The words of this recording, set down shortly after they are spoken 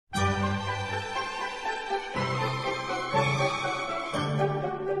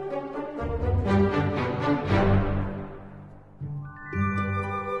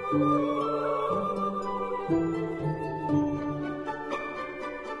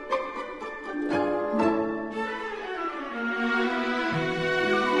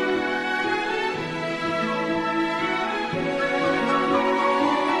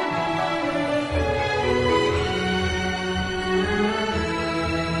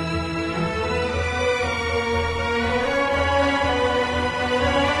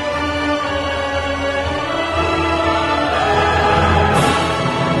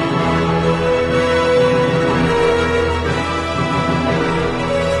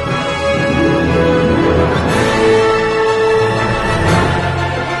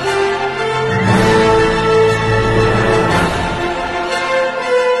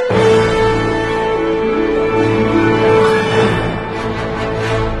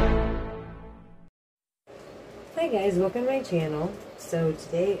Hi guys, welcome to my channel. So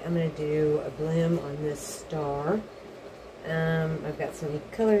today I'm going to do a bloom on this star. I've got some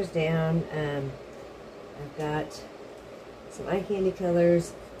colors down. I've got some eye candy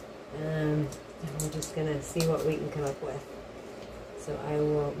colors. And we're just going to see what we can come up with. So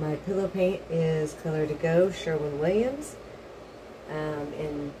my pillow paint is Color to Go, Sherwin-Williams,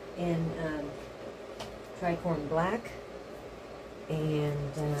 in tricorn black.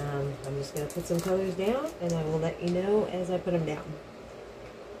 And I'm just going to put some colors down, and I will let you know as I put them down.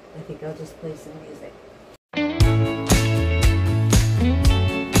 I think I'll just play some music.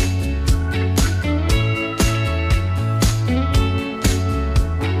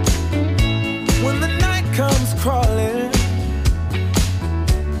 When the night comes crawling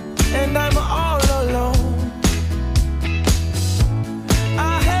and I'm all alone,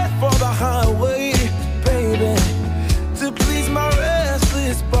 I head for the highway, baby, to please my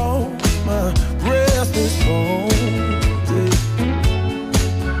restless bones, restless bones.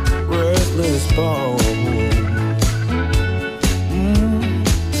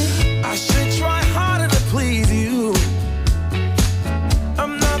 I should try harder to please you.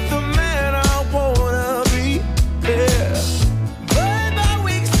 I'm not the man I wanna be, yeah. But my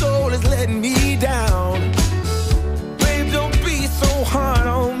weak soul is letting me down. Babe, don't be so hard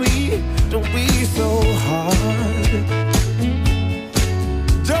on me. Don't be so hard.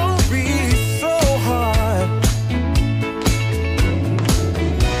 Don't be so hard.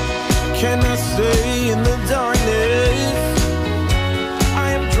 Can I stay in the darkness?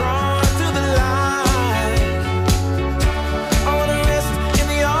 I am drawn to the light. I wanna rest in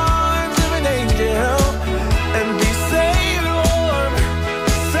the arms of an angel and be safe and warm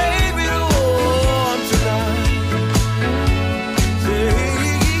tonight.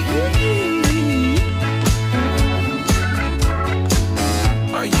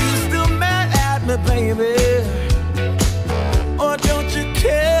 Are you still mad at me, baby? Or don't you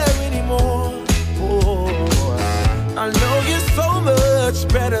care anymore? Oh, I know you're so much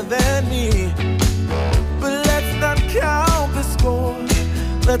better than me, but let's not count the score.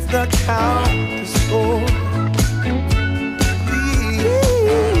 Let's not count the score.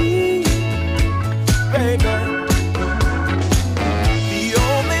 Baby, the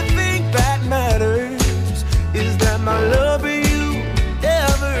only thing that matters is that my love for you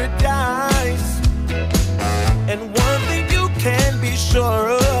never dies. And one thing you can be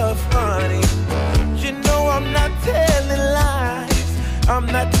sure of, honey, you know I'm not telling lies. I'm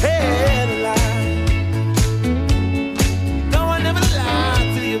not telling lies. No, I never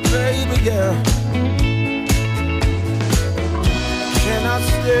lied to you, baby girl. Can I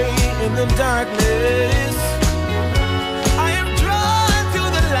stay in the darkness? I am drawn to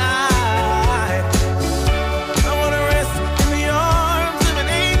the light. I wanna rest in the arms of an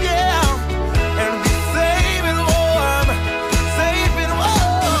angel and be safe and warm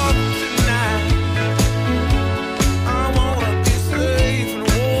tonight. I wanna be safe and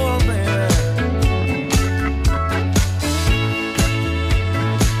warm, man.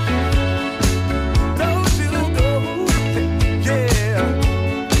 Don't you go, yeah.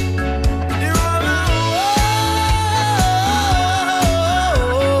 You're all I want.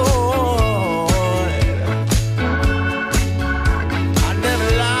 I never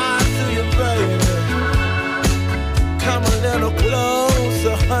lied to you, baby. Come a little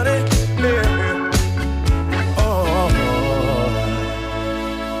closer, honey. Yeah. Oh.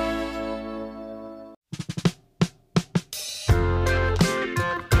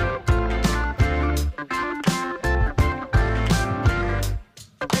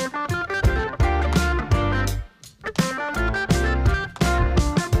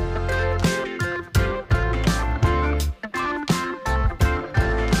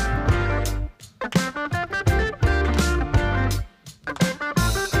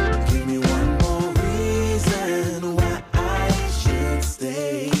 Give me one more reason why I should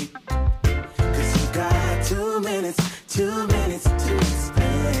stay. 'Cause you got 2 minutes to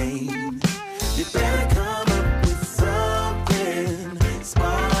explain. You better come up with something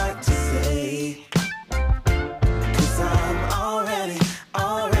smart to say. 'Cause I'm already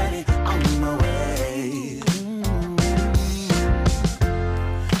on my way.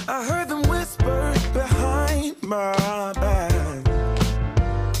 I heard them whisper behind my back.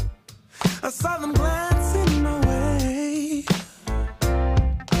 I saw them glancing my way.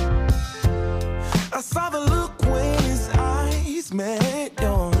 I saw the look when his eyes met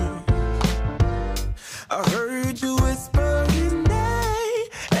yours. I heard you whisper his name.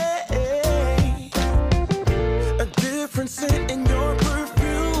 A different scent in your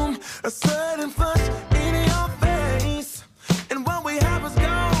perfume, a sudden flush in your face, and what we have is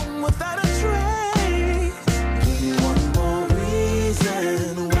gone without a trace.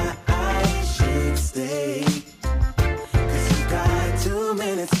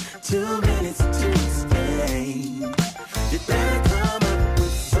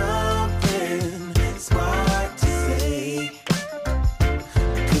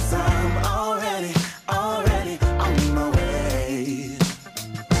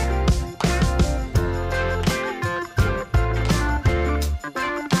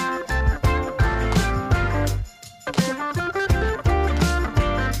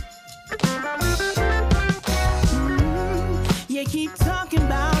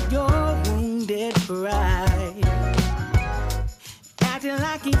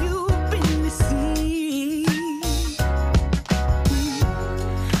 like you've been deceived.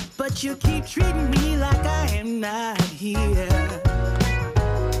 But you keep treating me like I am not here.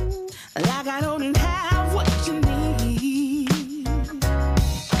 Like I don't have what you need.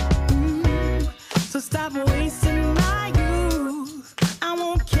 So stop wasting my youth. I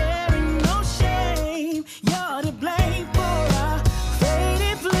won't carry no shame. You're to blame for a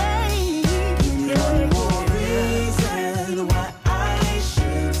faded flame. One more reason why I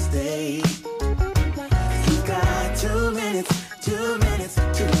should stay. You got 2 minutes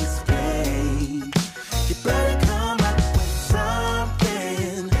to explain. You better come up with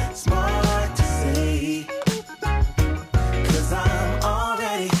something smart to say. 'Cause I'm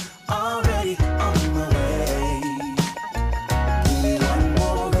already on my way. Give me one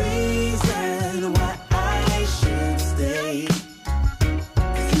more reason why I should stay.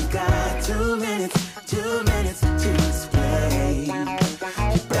 'Cause you got 2 minutes to explain.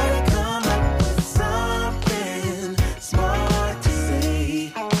 You better come up with something smart to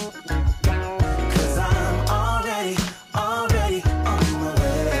say. 'Cause I'm already on my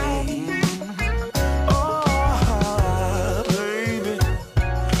way. Oh, baby,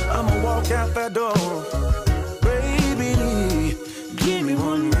 I'ma walk out that door. Baby, give me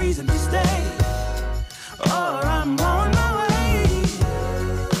one reason to stay, or I'm on my way.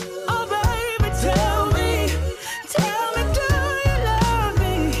 Oh, baby, tell me, do you love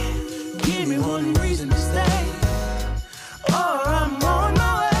me? Give me one reason to stay, or I'm on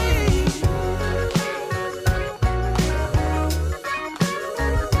my way.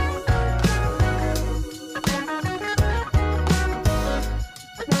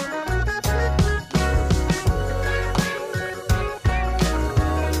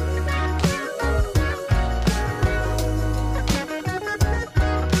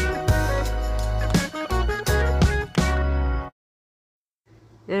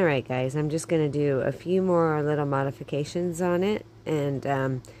 Alright guys, I'm just going to do a few more little modifications on it, and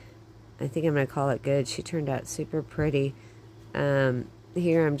I think I'm going to call it good. She turned out super pretty.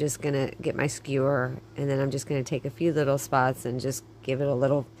 Here I'm just going to get my skewer, and then I'm just going to take a few little spots and just give it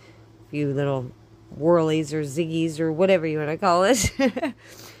a few little whirlies or ziggies or whatever you want to call it.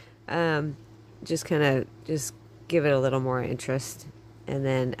 Just give it a little more interest, and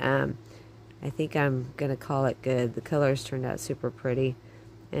then I think I'm going to call it good. The colors turned out super pretty.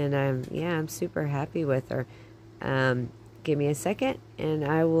 And I'm super happy with her. Give me a second, and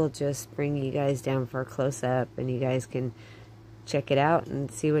I will just bring you guys down for a close-up, and you guys can check it out and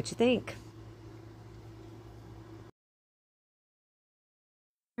see what you think.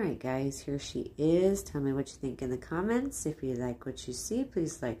 Alright guys, here she is. Tell me what you think in the comments. If you like what you see,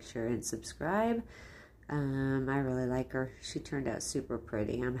 please like, share, and subscribe. I really like her. She turned out super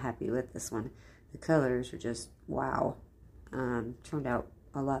pretty. I'm happy with this one. The colors are just wow. Turned out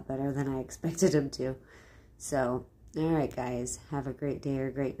a lot better than I expected them to. So, alright guys, have a great day or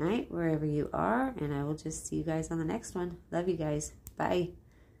great night wherever you are, and I will just see you guys on the next one. Love you guys. Bye.